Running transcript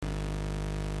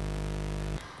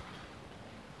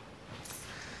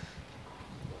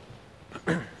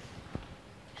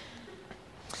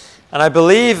And I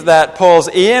believe that Paul's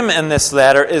aim in this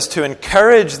letter is to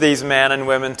encourage these men and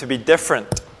women to be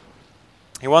different.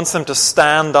 He wants them to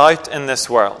stand out in this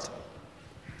world.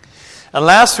 And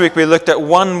last week we looked at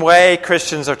one way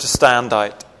Christians are to stand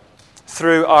out: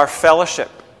 through our fellowship,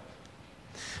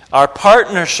 our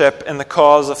partnership in the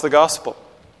cause of the gospel.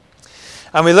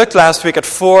 And we looked last week at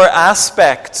 4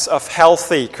 aspects of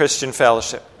healthy Christian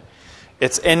fellowship.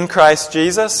 It's in Christ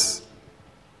Jesus.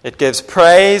 It gives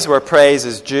praise where praise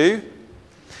is due.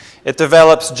 It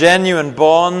develops genuine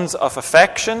bonds of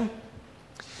affection.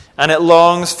 And it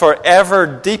longs for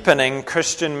ever-deepening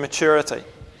Christian maturity.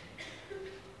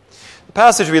 The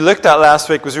passage we looked at last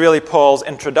week was really Paul's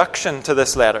introduction to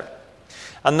this letter.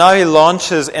 And now he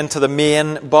launches into the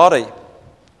main body.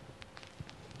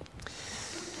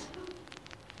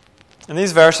 In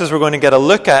these verses we're going to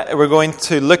look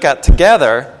at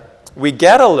together, we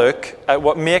get a look at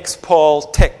what makes Paul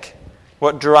tick,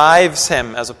 what drives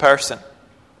him as a person.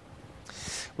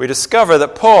 We discover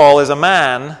that Paul is a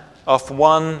man of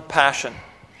one passion.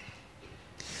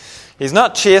 He's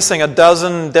not chasing a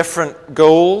dozen different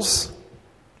goals.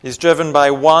 He's driven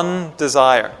by one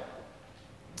desire.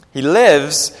 He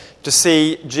lives to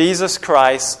see Jesus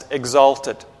Christ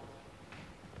exalted.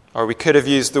 Or we could have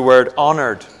used the word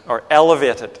honored or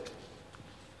elevated.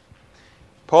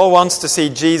 Paul wants to see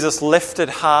Jesus lifted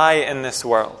high in this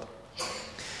world.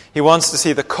 He wants to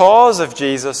see the cause of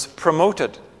Jesus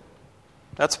promoted.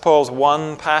 That's Paul's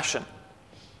one passion.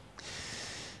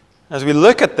 As we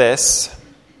look at this,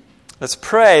 let's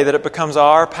pray that it becomes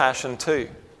our passion too.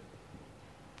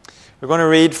 We're going to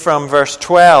read from verse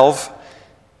 12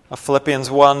 of Philippians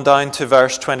 1 down to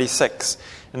verse 26.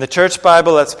 In the Church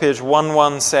Bible, that's page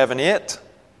 1178,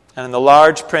 and in the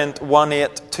large print,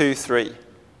 1823.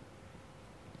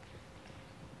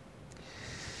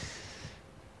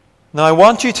 Now I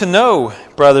want you to know,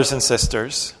 brothers and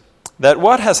sisters, that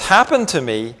what has happened to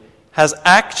me has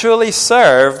actually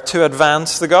served to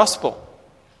advance the gospel.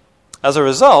 As a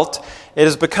result, it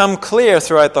has become clear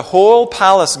throughout the whole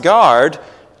palace guard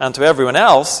and to everyone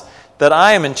else that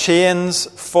I am in chains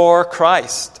for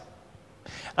Christ.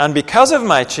 And because of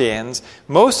my chains,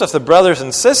 most of the brothers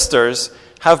and sisters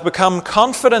have become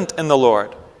confident in the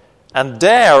Lord and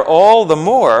dare all the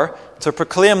more to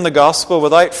proclaim the gospel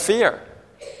without fear.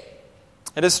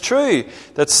 It is true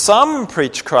that some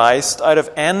preach Christ out of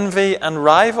envy and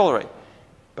rivalry,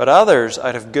 but others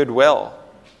out of goodwill.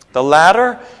 The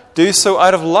latter do so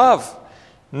out of love,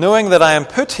 knowing that I am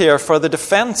put here for the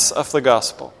defense of the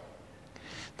gospel.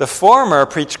 The former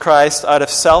preach Christ out of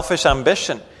selfish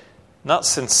ambition, not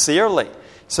sincerely,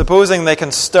 supposing they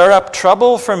can stir up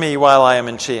trouble for me while I am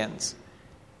in chains.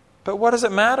 But what does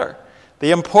it matter?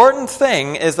 The important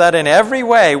thing is that in every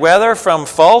way, whether from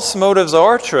false motives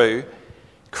or true,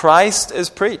 Christ is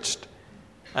preached.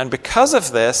 And because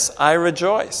of this, I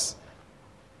rejoice.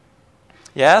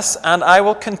 Yes, and I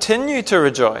will continue to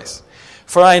rejoice.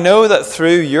 For I know that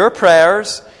through your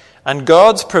prayers and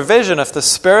God's provision of the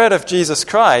Spirit of Jesus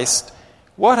Christ,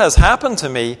 what has happened to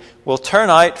me will turn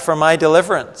out for my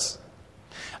deliverance.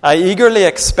 I eagerly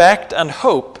expect and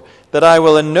hope that I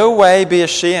will in no way be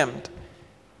ashamed,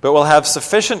 but will have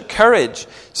sufficient courage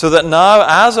so that now,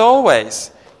 as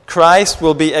always, Christ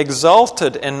will be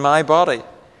exalted in my body,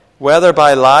 whether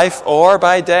by life or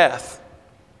by death.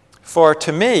 For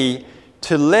to me,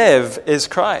 to live is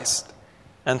Christ,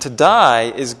 and to die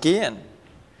is gain.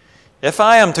 If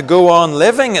I am to go on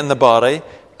living in the body,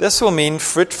 this will mean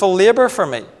fruitful labor for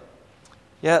me.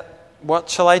 Yet, what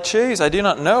shall I choose? I do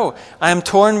not know. I am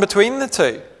torn between the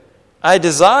two. I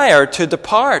desire to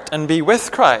depart and be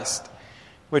with Christ,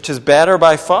 which is better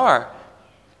by far.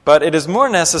 But it is more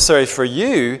necessary for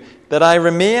you that I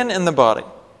remain in the body.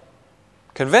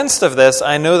 Convinced of this,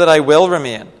 I know that I will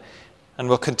remain and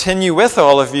will continue with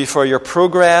all of you for your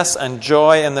progress and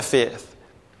joy in the faith,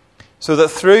 so that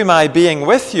through my being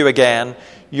with you again,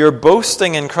 your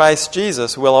boasting in Christ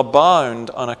Jesus will abound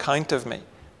on account of me.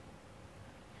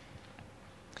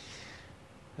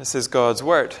 This is God's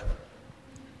word.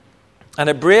 And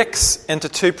it breaks into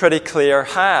two pretty clear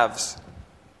halves.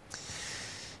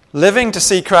 Living to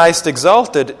see Christ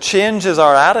exalted changes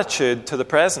our attitude to the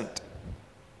present.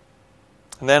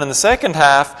 And then in the second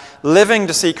half, living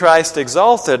to see Christ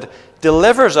exalted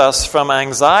delivers us from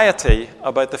anxiety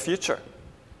about the future.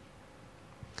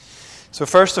 So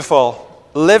first of all,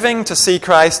 living to see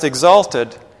Christ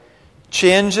exalted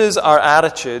changes our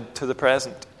attitude to the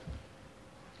present.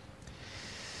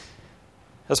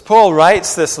 As Paul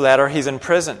writes this letter, he's in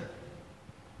prison.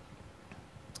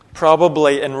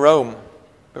 Probably in Rome,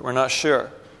 but we're not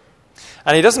sure.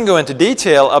 And he doesn't go into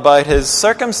detail about his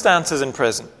circumstances in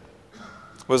prison.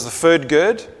 Was the food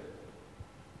good?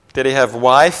 Did he have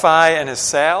Wi-Fi in his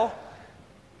cell?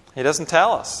 He doesn't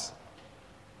tell us.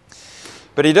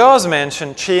 But he does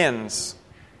mention chains.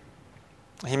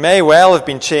 He may well have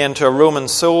been chained to a Roman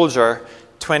soldier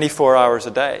 24 hours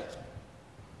a day.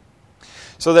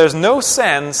 So there's no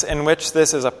sense in which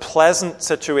this is a pleasant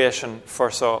situation for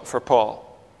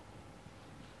Paul.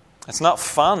 It's not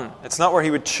fun. It's not where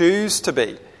he would choose to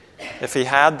be if he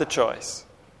had the choice.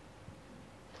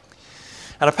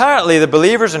 And apparently the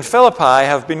believers in Philippi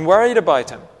have been worried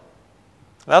about him.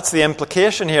 That's the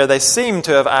implication here. They seem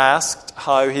to have asked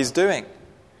how he's doing.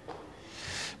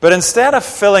 But instead of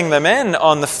filling them in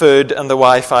on the food and the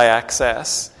Wi-Fi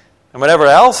access and whatever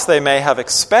else they may have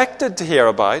expected to hear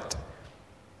about,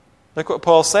 look what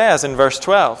Paul says in verse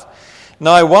 12.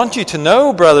 Now I want you to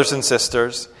know, brothers and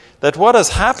sisters, that what has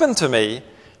happened to me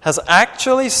has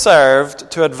actually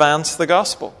served to advance the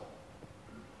gospel.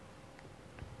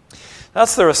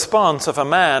 That's the response of a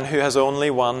man who has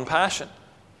only one passion.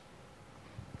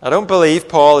 I don't believe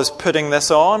Paul is putting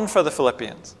this on for the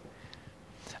Philippians.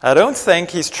 I don't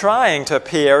think he's trying to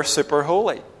appear super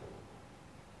holy.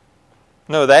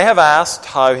 No, they have asked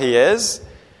how he is,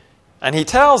 and he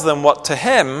tells them what to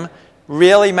him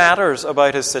really matters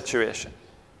about his situation.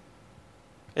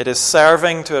 It is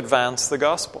serving to advance the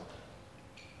gospel.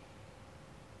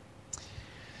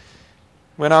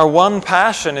 When our one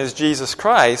passion is Jesus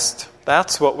Christ,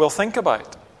 that's what we'll think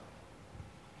about.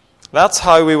 That's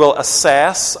how we will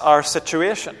assess our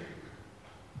situation.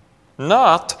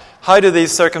 Not, how do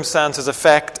these circumstances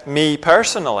affect me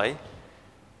personally,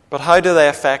 but how do they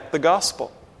affect the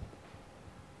gospel?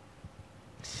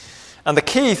 And the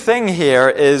key thing here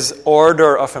is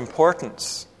order of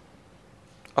importance.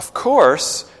 Of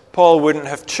course, Paul wouldn't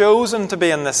have chosen to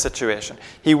be in this situation.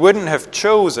 He wouldn't have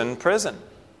chosen prison.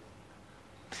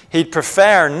 He'd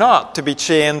prefer not to be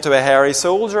chained to a hairy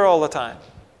soldier all the time.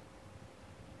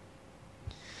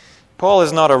 Paul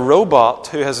is not a robot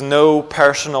who has no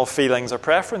personal feelings or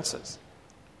preferences.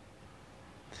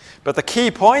 But the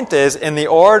key point is, in the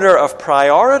order of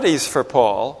priorities for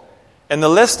Paul, in the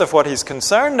list of what he's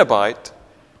concerned about,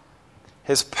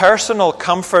 his personal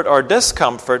comfort or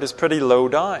discomfort is pretty low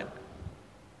down.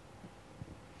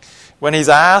 When he's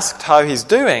asked how he's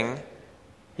doing,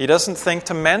 he doesn't think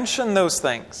to mention those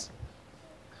things.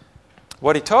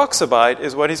 What he talks about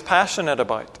is what he's passionate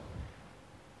about.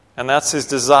 And that's his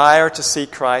desire to see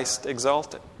Christ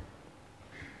exalted.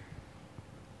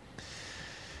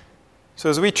 So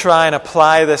as we try and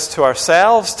apply this to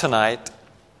ourselves tonight,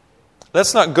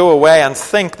 let's not go away and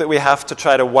think that we have to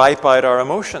try to wipe out our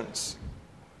emotions.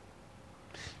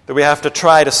 That we have to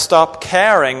try to stop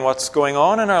caring what's going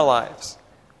on in our lives.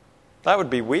 That would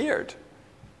be weird.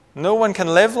 No one can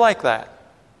live like that.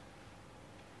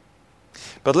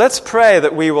 But let's pray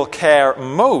that we will care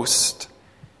most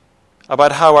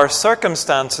about how our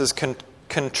circumstances can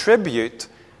contribute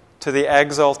to the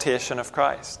exaltation of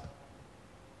Christ.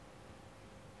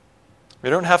 We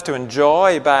don't have to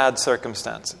enjoy bad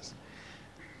circumstances.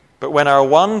 But when our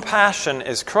one passion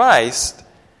is Christ,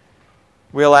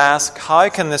 we'll ask, how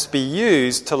can this be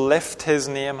used to lift his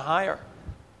name higher?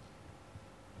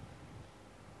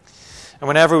 And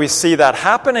whenever we see that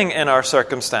happening in our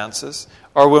circumstances,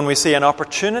 or when we see an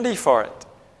opportunity for it,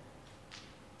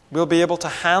 we'll be able to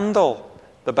handle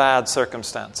the bad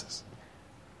circumstances.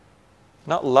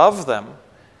 Not love them,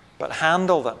 but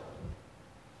handle them.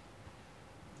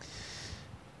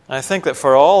 And I think that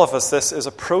for all of us, this is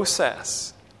a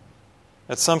process.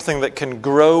 It's something that can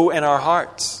grow in our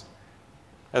hearts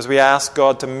as we ask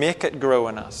God to make it grow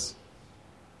in us.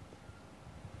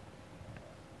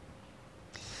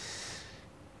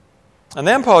 And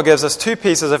then Paul gives us two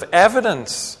pieces of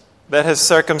evidence that his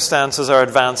circumstances are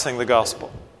advancing the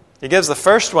gospel. He gives the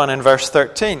first one in verse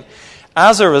 13.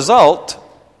 As a result,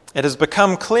 it has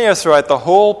become clear throughout the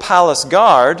whole palace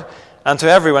guard and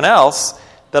to everyone else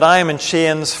that I am in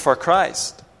chains for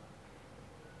Christ.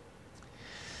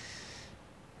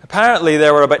 Apparently,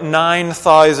 there were about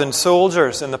 9,000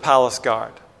 soldiers in the palace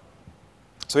guard.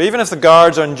 So even if the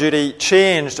guards on duty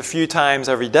changed a few times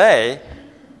every day,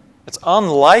 it's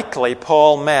unlikely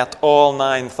Paul met all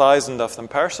 9,000 of them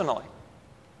personally.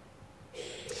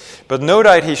 But no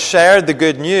doubt he shared the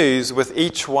good news with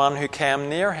each one who came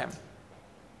near him.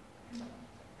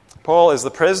 Paul is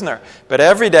the prisoner, but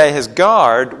every day his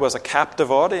guard was a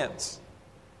captive audience.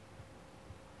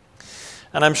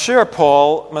 And I'm sure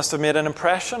Paul must have made an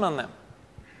impression on them.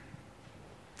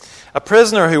 A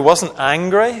prisoner who wasn't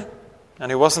angry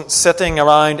and who wasn't sitting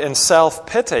around in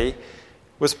self-pity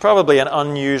was probably an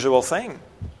unusual thing.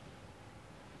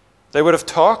 They would have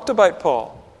talked about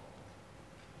Paul,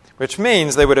 which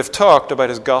means they would have talked about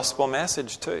his gospel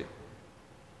message too.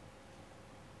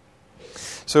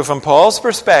 So from Paul's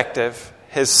perspective,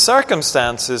 his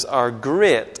circumstances are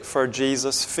great for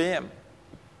Jesus' fame.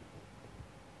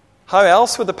 How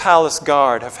else would the palace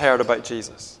guard have heard about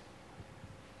Jesus?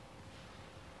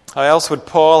 How else would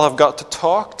Paul have got to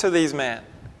talk to these men?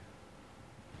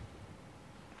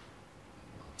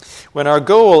 When our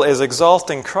goal is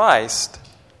exalting Christ,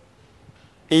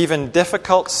 even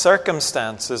difficult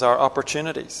circumstances are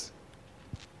opportunities.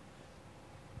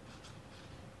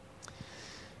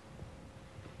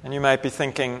 And you might be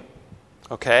thinking,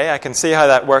 okay, I can see how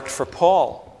that worked for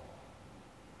Paul,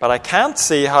 but I can't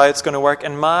see how it's going to work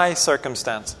in my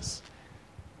circumstances.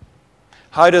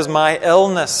 How does my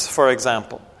illness, for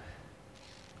example,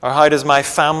 or how does my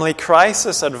family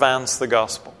crisis advance the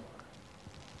gospel?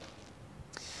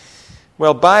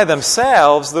 Well, by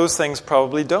themselves, those things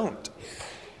probably don't.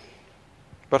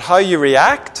 But how you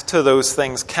react to those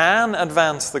things can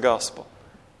advance the gospel.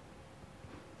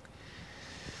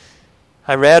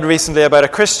 I read recently about a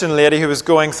Christian lady who was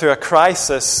going through a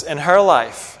crisis in her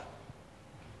life.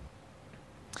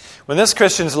 When this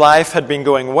Christian's life had been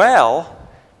going well,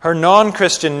 her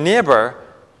non-Christian neighbor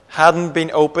hadn't been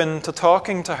open to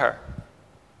talking to her.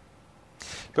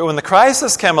 But when the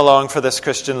crisis came along for this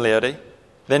Christian lady,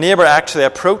 the neighbor actually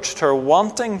approached her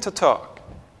wanting to talk.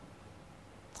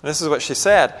 This is what she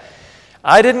said.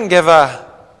 I didn't give a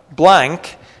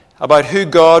blank about who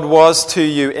God was to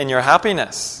you in your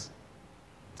happiness.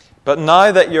 But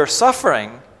now that you're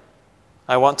suffering,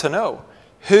 I want to know,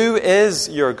 who is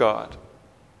your God?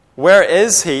 Where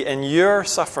is He in your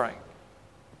suffering?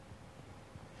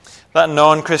 That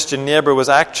non-Christian neighbor was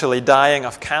actually dying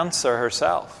of cancer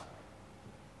herself.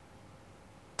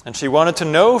 And she wanted to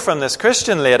know from this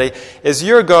Christian lady, is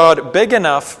your God big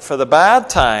enough for the bad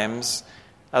times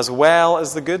as well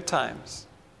as the good times?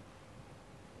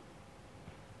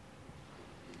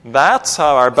 That's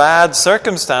how our bad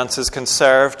circumstances can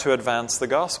serve to advance the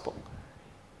gospel.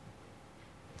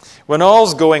 When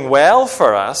all's going well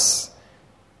for us,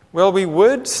 well, we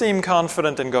would seem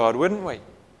confident in God, wouldn't we?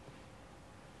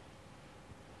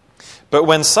 But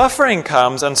when suffering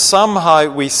comes and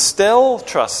somehow we still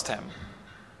trust Him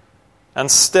and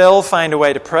still find a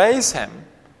way to praise Him,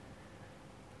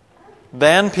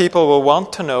 then people will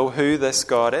want to know who this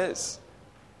God is.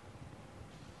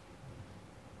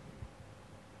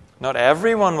 Not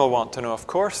everyone will want to know, of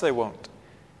course they won't,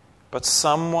 but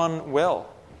someone will.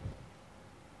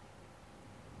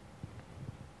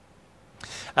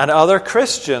 And other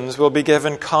Christians will be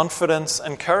given confidence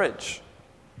and courage.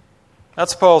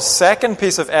 That's Paul's second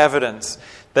piece of evidence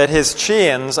that his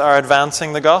chains are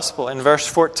advancing the gospel in verse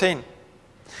 14.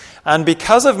 And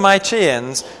because of my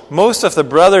chains, most of the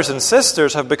brothers and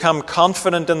sisters have become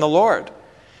confident in the Lord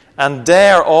and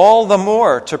dare all the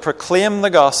more to proclaim the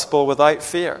gospel without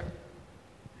fear.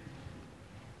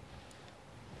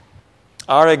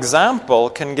 Our example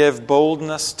can give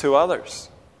boldness to others.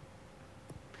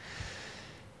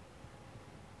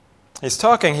 He's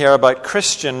talking here about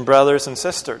Christian brothers and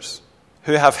sisters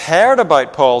who have heard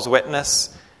about Paul's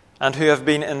witness and who have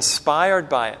been inspired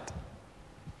by it.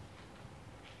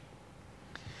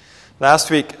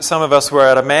 Last week, some of us were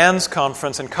at a men's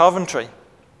conference in Coventry,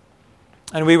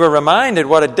 and we were reminded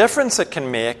what a difference it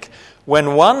can make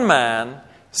when one man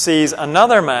sees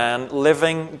another man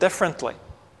living differently.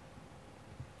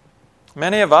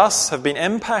 Many of us have been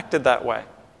impacted that way.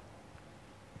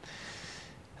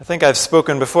 I think I've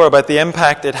spoken before about the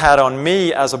impact it had on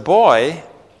me as a boy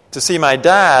to see my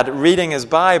dad reading his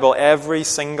Bible every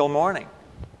single morning.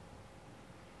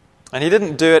 And he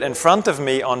didn't do it in front of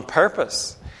me on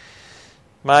purpose.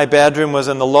 My bedroom was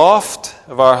in the loft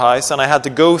of our house, and I had to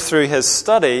go through his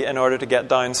study in order to get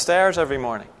downstairs every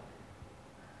morning.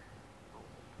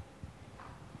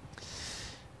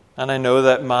 And I know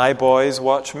that my boys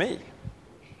watch me.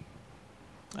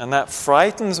 And that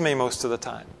frightens me most of the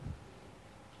time.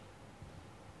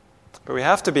 But we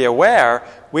have to be aware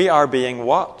we are being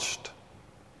watched.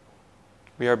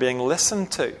 We are being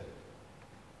listened to.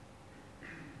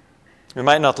 We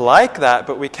might not like that,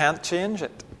 but we can't change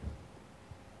it.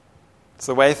 It's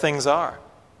the way things are.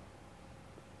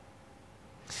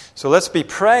 So let's be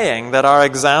praying that our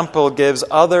example gives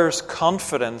others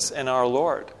confidence in our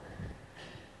Lord.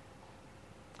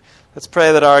 Let's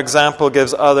pray that our example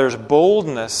gives others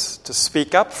boldness to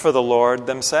speak up for the Lord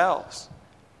themselves.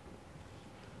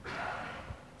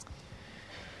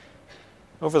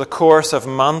 Over the course of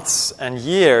months and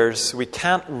years, we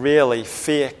can't really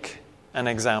fake an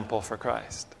example for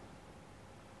Christ.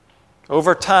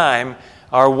 Over time,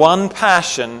 our one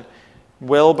passion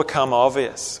will become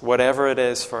obvious, whatever it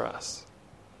is for us.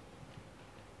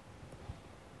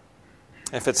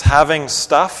 If it's having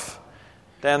stuff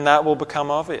then that will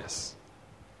become obvious.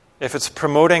 If it's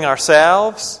promoting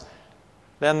ourselves,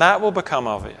 then that will become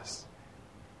obvious.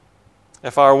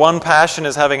 If our one passion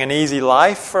is having an easy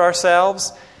life for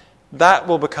ourselves, that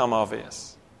will become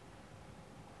obvious.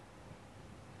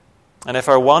 And if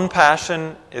our one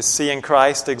passion is seeing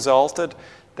Christ exalted,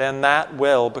 then that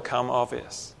will become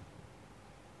obvious.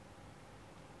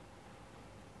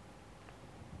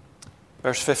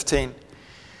 Verse 15.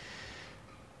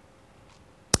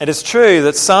 It is true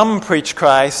that some preach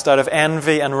Christ out of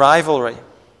envy and rivalry,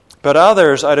 but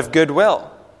others out of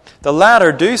goodwill. The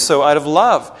latter do so out of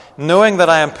love, knowing that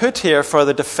I am put here for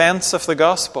the defense of the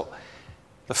gospel.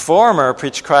 The former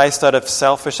preach Christ out of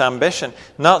selfish ambition,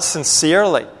 not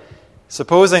sincerely,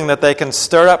 supposing that they can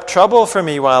stir up trouble for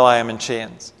me while I am in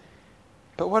chains.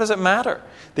 But what does it matter?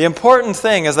 The important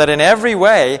thing is that in every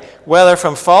way, whether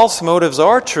from false motives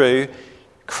or true,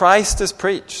 Christ is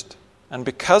preached. And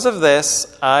because of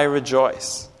this, I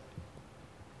rejoice.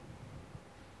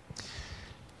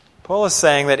 Paul is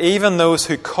saying that even those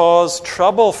who cause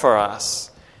trouble for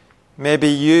us may be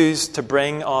used to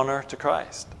bring honor to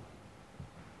Christ.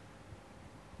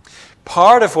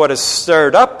 Part of what is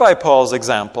stirred up by Paul's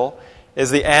example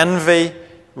is the envy,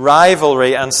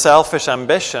 rivalry, and selfish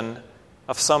ambition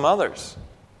of some others.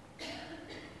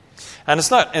 And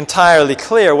it's not entirely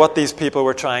clear what these people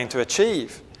were trying to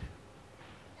achieve.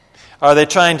 Are they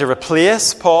trying to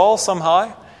replace Paul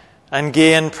somehow and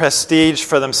gain prestige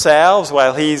for themselves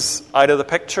while he's out of the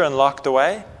picture and locked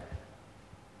away?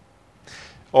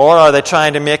 Or are they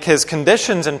trying to make his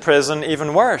conditions in prison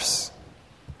even worse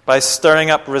by stirring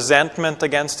up resentment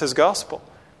against his gospel?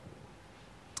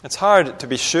 It's hard to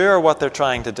be sure what they're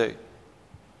trying to do.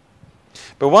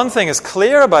 But one thing is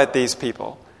clear about these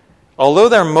people. Although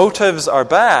their motives are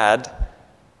bad,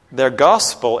 their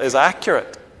gospel is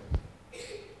accurate.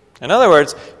 In other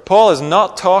words, Paul is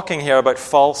not talking here about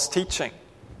false teaching.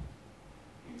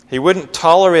 He wouldn't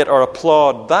tolerate or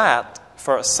applaud that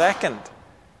for a second.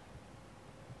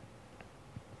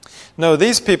 No,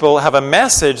 these people have a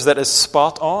message that is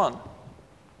spot on.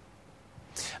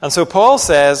 And so Paul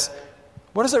says,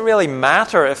 what does it really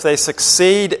matter if they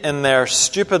succeed in their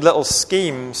stupid little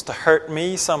schemes to hurt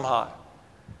me somehow?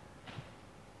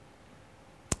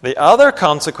 The other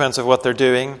consequence of what they're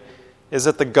doing is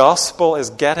that the gospel is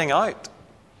getting out.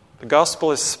 The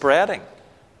gospel is spreading.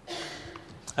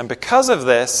 And because of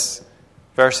this,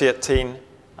 verse 18,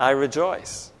 I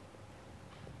rejoice.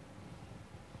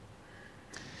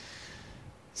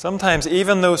 Sometimes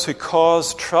even those who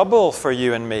cause trouble for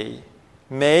you and me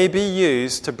may be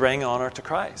used to bring honor to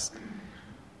Christ.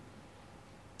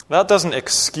 That doesn't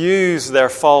excuse their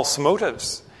false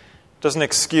motives, doesn't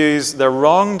excuse their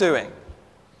wrongdoing.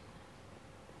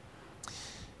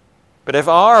 But if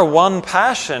our one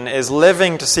passion is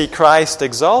living to see Christ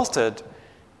exalted,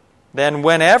 then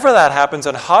whenever that happens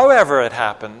and however it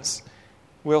happens,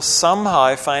 we'll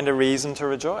somehow find a reason to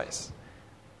rejoice.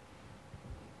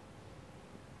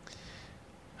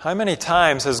 How many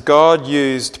times has God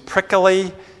used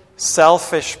prickly,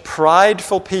 selfish,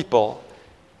 prideful people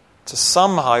to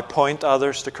somehow point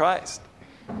others to Christ?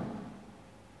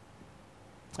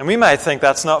 And we might think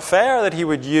that's not fair that he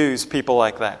would use people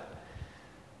like that.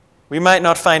 We might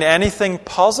not find anything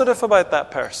positive about that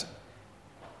person.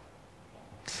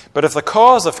 But if the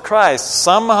cause of Christ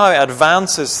somehow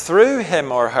advances through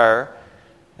him or her,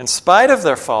 in spite of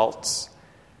their faults,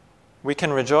 we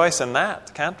can rejoice in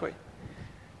that, can't we?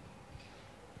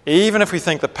 Even if we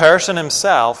think the person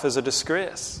himself is a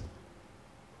disgrace,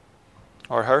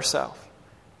 or herself.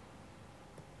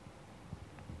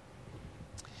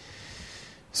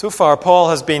 So far, Paul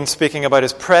has been speaking about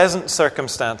his present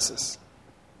circumstances.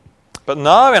 But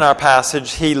now in our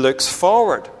passage, he looks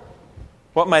forward.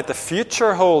 What might the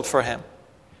future hold for him?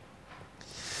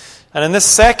 And in this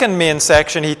second main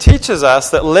section, he teaches us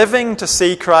that living to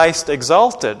see Christ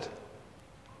exalted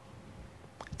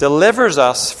delivers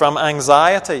us from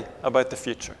anxiety about the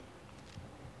future.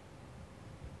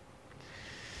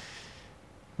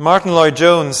 Martin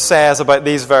Lloyd-Jones says about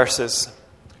these verses,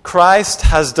 Christ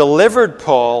has delivered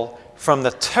Paul from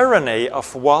the tyranny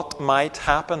of what might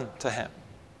happen to him.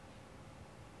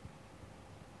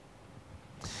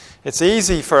 It's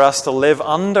easy for us to live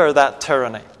under that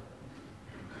tyranny.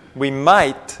 We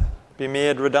might be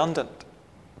made redundant.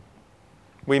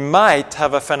 We might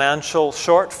have a financial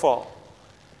shortfall.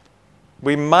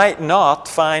 We might not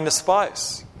find a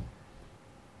spouse.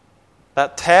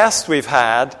 That test we've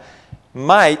had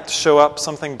might show up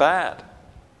something bad.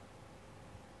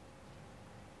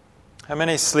 How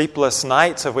many sleepless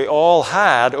nights have we all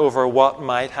had over what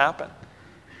might happen?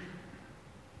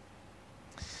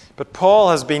 But Paul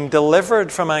has been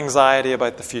delivered from anxiety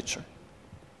about the future.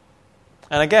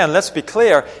 And again, let's be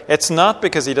clear, it's not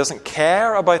because he doesn't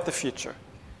care about the future.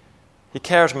 He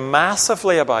cares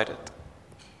massively about it.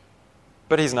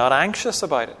 But he's not anxious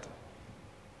about it.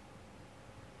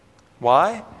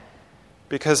 Why?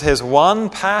 Because his one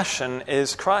passion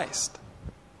is Christ.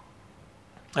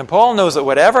 And Paul knows that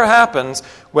whatever happens,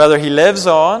 whether he lives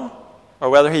on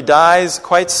or whether he dies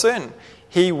quite soon,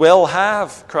 he will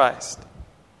have Christ.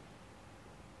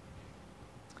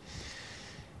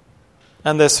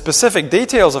 And the specific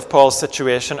details of Paul's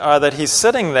situation are that he's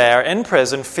sitting there in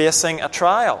prison facing a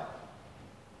trial.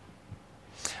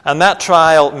 And that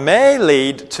trial may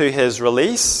lead to his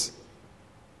release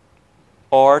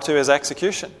or to his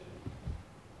execution.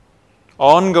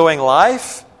 Ongoing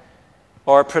life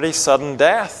or pretty sudden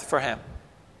death for him.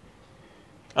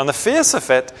 On the face of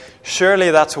it, surely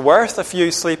that's worth a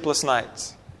few sleepless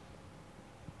nights.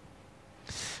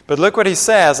 But look what he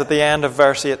says at the end of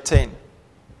verse 18.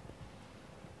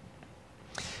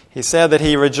 He said that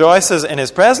he rejoices in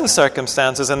his present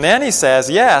circumstances, and then he says,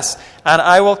 yes, and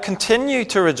I will continue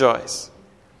to rejoice.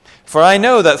 For I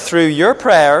know that through your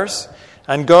prayers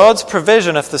and God's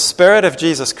provision of the Spirit of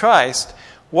Jesus Christ,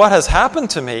 what has happened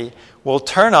to me will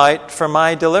turn out for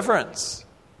my deliverance.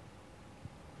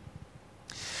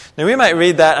 Now we might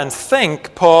read that and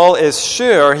think Paul is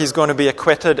sure he's going to be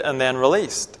acquitted and then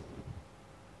released.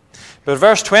 But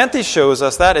verse 20 shows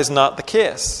us that is not the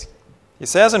case. He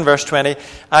says in verse 20,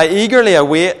 I eagerly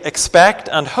await, expect,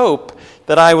 and hope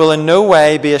that I will in no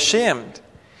way be ashamed,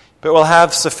 but will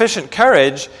have sufficient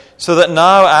courage so that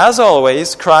now, as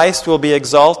always, Christ will be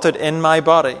exalted in my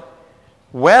body,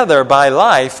 whether by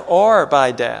life or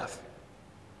by death.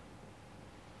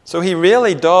 So he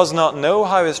really does not know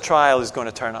how his trial is going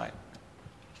to turn out.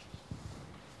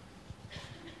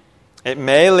 It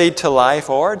may lead to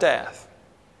life or death.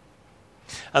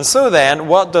 And so then,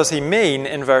 what does he mean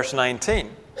in verse 19?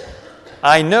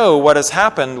 I know what has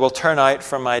happened will turn out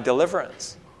for my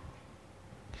deliverance.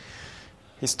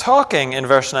 He's talking in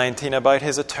verse 19 about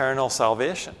his eternal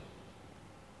salvation.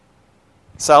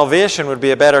 Salvation would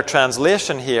be a better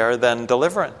translation here than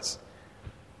deliverance.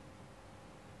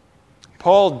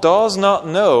 Paul does not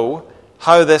know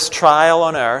how this trial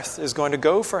on earth is going to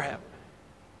go for him.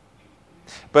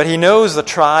 But he knows the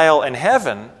trial in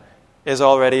heaven is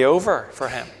already over for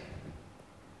him.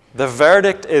 The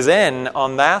verdict is in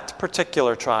on that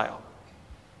particular trial.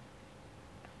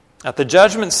 At the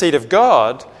judgment seat of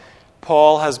God,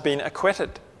 Paul has been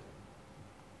acquitted.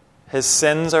 His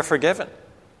sins are forgiven.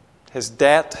 His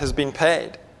debt has been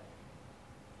paid.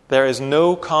 There is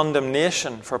no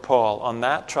condemnation for Paul on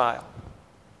that trial.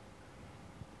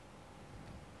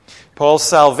 Paul's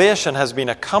salvation has been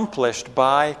accomplished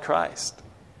by Christ.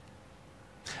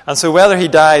 And so whether he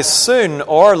dies soon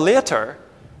or later,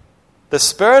 the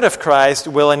Spirit of Christ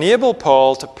will enable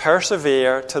Paul to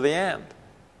persevere to the end.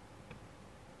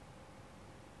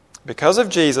 Because of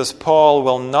Jesus, Paul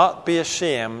will not be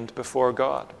ashamed before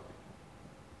God.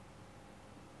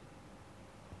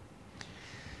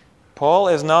 Paul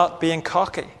is not being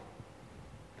cocky.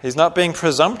 He's not being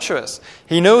presumptuous.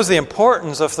 He knows the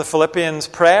importance of the Philippians'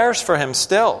 prayers for him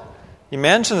still. He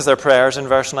mentions their prayers in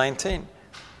verse 19.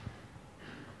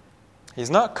 He's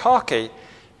not cocky,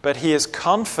 but he is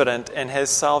confident in his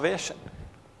salvation.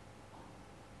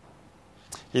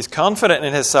 He's confident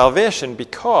in his salvation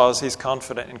because he's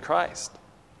confident in Christ.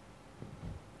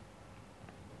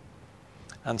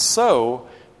 And so,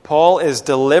 Paul is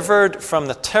delivered from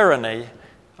the tyranny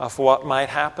of what might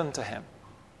happen to him.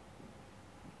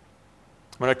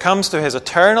 When it comes to his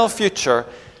eternal future,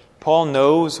 Paul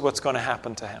knows what's going to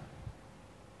happen to him.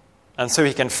 And so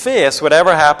he can face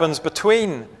whatever happens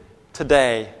between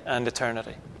today and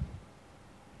eternity.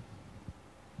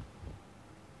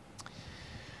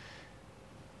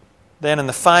 Then in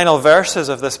the final verses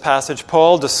of this passage,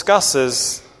 Paul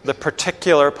discusses the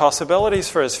particular possibilities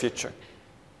for his future.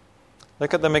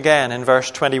 Look at them again in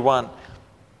verse 21.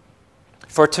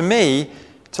 For to me,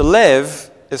 to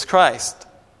live is Christ,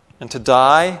 and to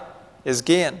die is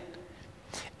gain.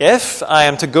 If I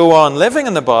am to go on living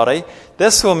in the body,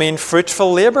 this will mean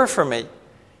fruitful labor for me.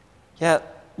 Yet,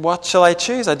 what shall I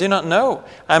choose? I do not know.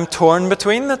 I am torn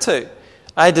between the two.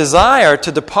 I desire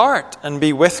to depart and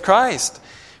be with Christ,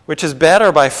 which is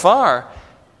better by far.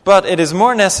 But it is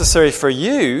more necessary for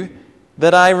you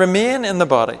that I remain in the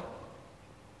body.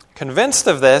 Convinced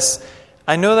of this,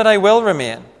 I know that I will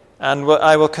remain, and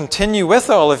I will continue with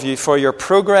all of you for your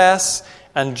progress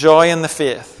and joy in the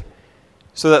faith,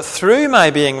 so that through my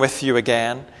being with you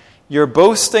again, your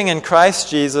boasting in Christ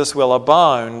Jesus will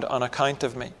abound on account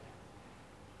of me.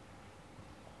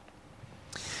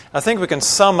 I think we can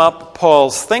sum up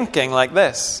Paul's thinking like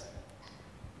this.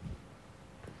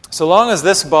 So long as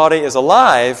this body is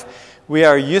alive, we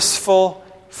are useful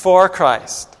for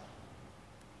Christ.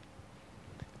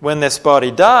 When this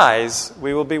body dies,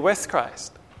 we will be with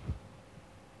Christ.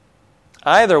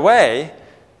 Either way,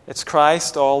 it's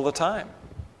Christ all the time.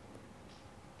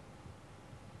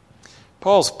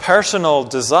 Paul's personal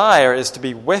desire is to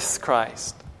be with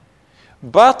Christ.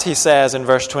 But, he says in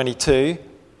verse 22,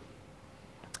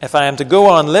 if I am to go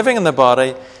on living in the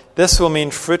body, this will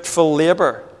mean fruitful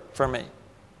labor for me.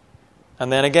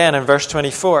 And then again in verse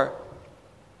 24,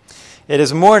 it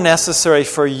is more necessary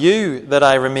for you that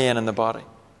I remain in the body.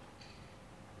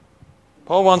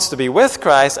 Paul wants to be with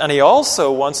Christ, and he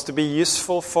also wants to be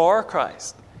useful for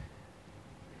Christ.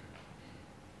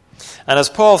 And as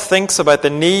Paul thinks about the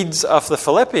needs of the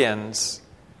Philippians,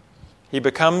 he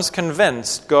becomes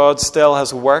convinced God still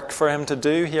has work for him to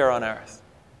do here on earth.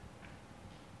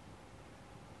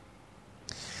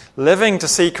 Living to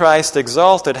see Christ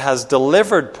exalted has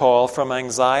delivered Paul from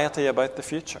anxiety about the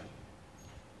future.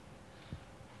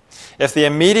 If the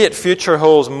immediate future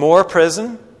holds more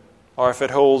prison, or if it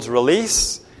holds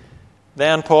release,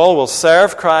 then Paul will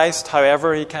serve Christ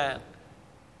however he can.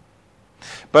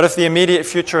 But if the immediate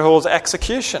future holds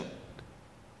execution,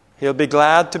 he'll be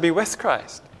glad to be with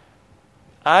Christ.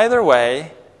 Either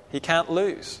way, he can't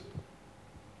lose.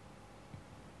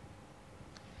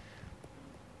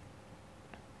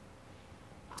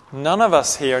 None of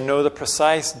us here know the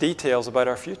precise details about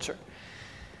our future.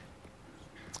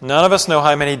 None of us know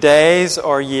how many days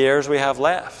or years we have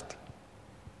left.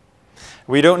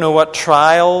 We don't know what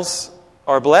trials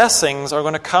or blessings are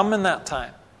going to come in that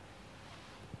time.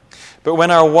 But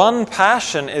when our one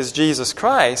passion is Jesus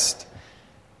Christ,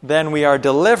 then we are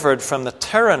delivered from the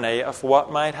tyranny of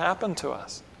what might happen to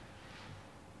us.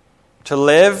 To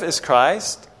live is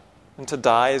Christ, and to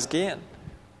die is gain.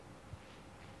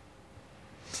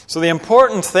 So the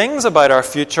important things about our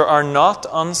future are not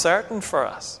uncertain for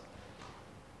us.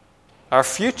 Our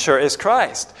future is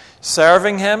Christ,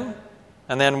 serving Him,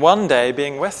 and then one day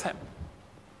being with Him.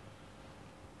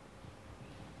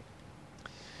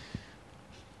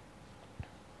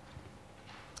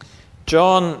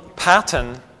 John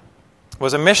Paton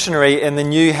was a missionary in the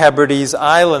New Hebrides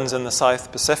Islands in the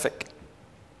South Pacific.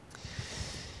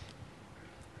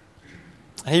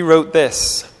 He wrote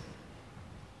this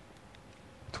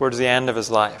towards the end of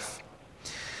his life.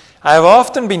 I have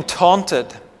often been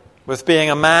taunted with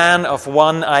being a man of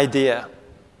one idea.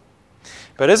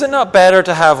 But is it not better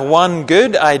to have one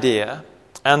good idea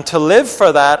and to live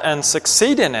for that and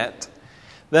succeed in it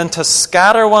than to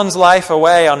scatter one's life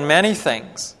away on many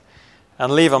things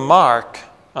and leave a mark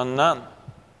on none?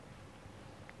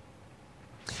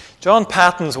 John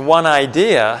Paton's one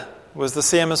idea was the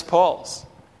same as Paul's.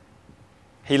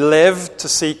 He lived to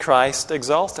see Christ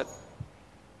exalted.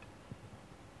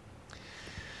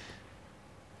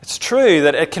 It's true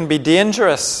that it can be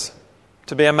dangerous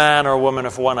to be a man or a woman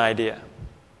of one idea.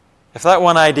 If that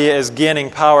one idea is gaining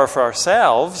power for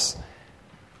ourselves,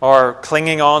 or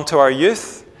clinging on to our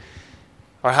youth,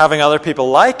 or having other people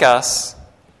like us,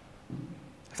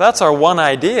 if that's our one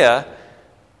idea,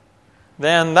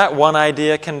 then that one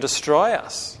idea can destroy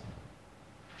us.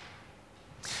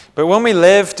 But when we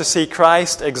live to see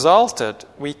Christ exalted,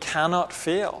 we cannot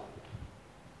fail.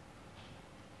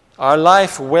 Our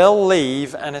life will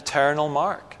leave an eternal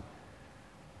mark.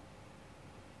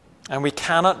 And we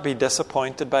cannot be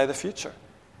disappointed by the future,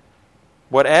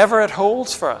 whatever it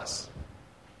holds for us,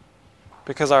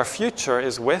 because our future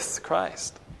is with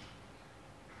Christ.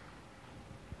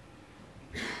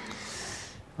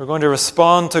 We're going to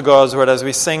respond to God's word as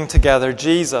we sing together,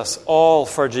 Jesus, all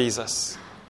for Jesus.